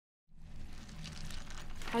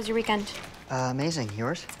How was your weekend? Amazing.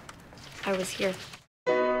 Yours? I was here.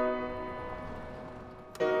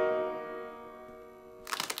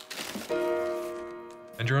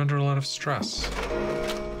 And you're under a lot of stress.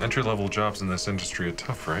 Entry-level jobs in this industry are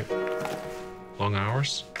tough, right? Long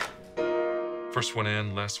hours? First one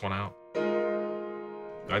in, last one out.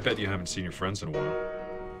 I bet you haven't seen your friends in a while.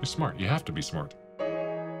 You're smart. You have to be smart.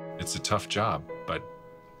 It's a tough job, but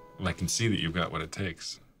I can see that you've got what it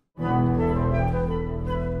takes.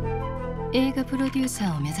 映画プロデューサ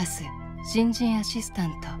ーを目指す新人アシスタ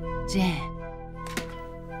ントジェー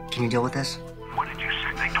ン。 Can you deal with this? What did you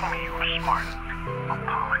say? They told me you were smart. A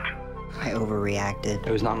poet. I overreacted.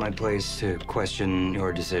 It was not my place to question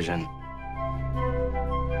your decision.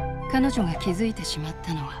 彼女が気づいてしまっ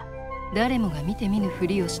たのは誰もが見て見ぬふ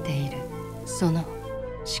りをしているその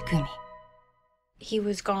仕組み。 He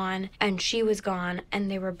was gone, and she was gone, and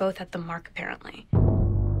they were both at the mark, apparently.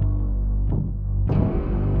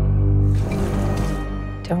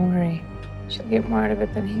 Don't worry. She'll get more out of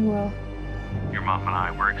it than he will. Your mom and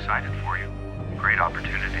I were excited for you. Great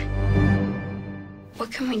opportunity.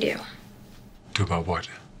 What can we do? Do about what?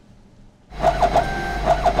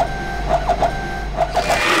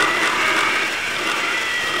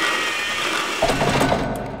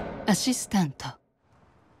 アシスタント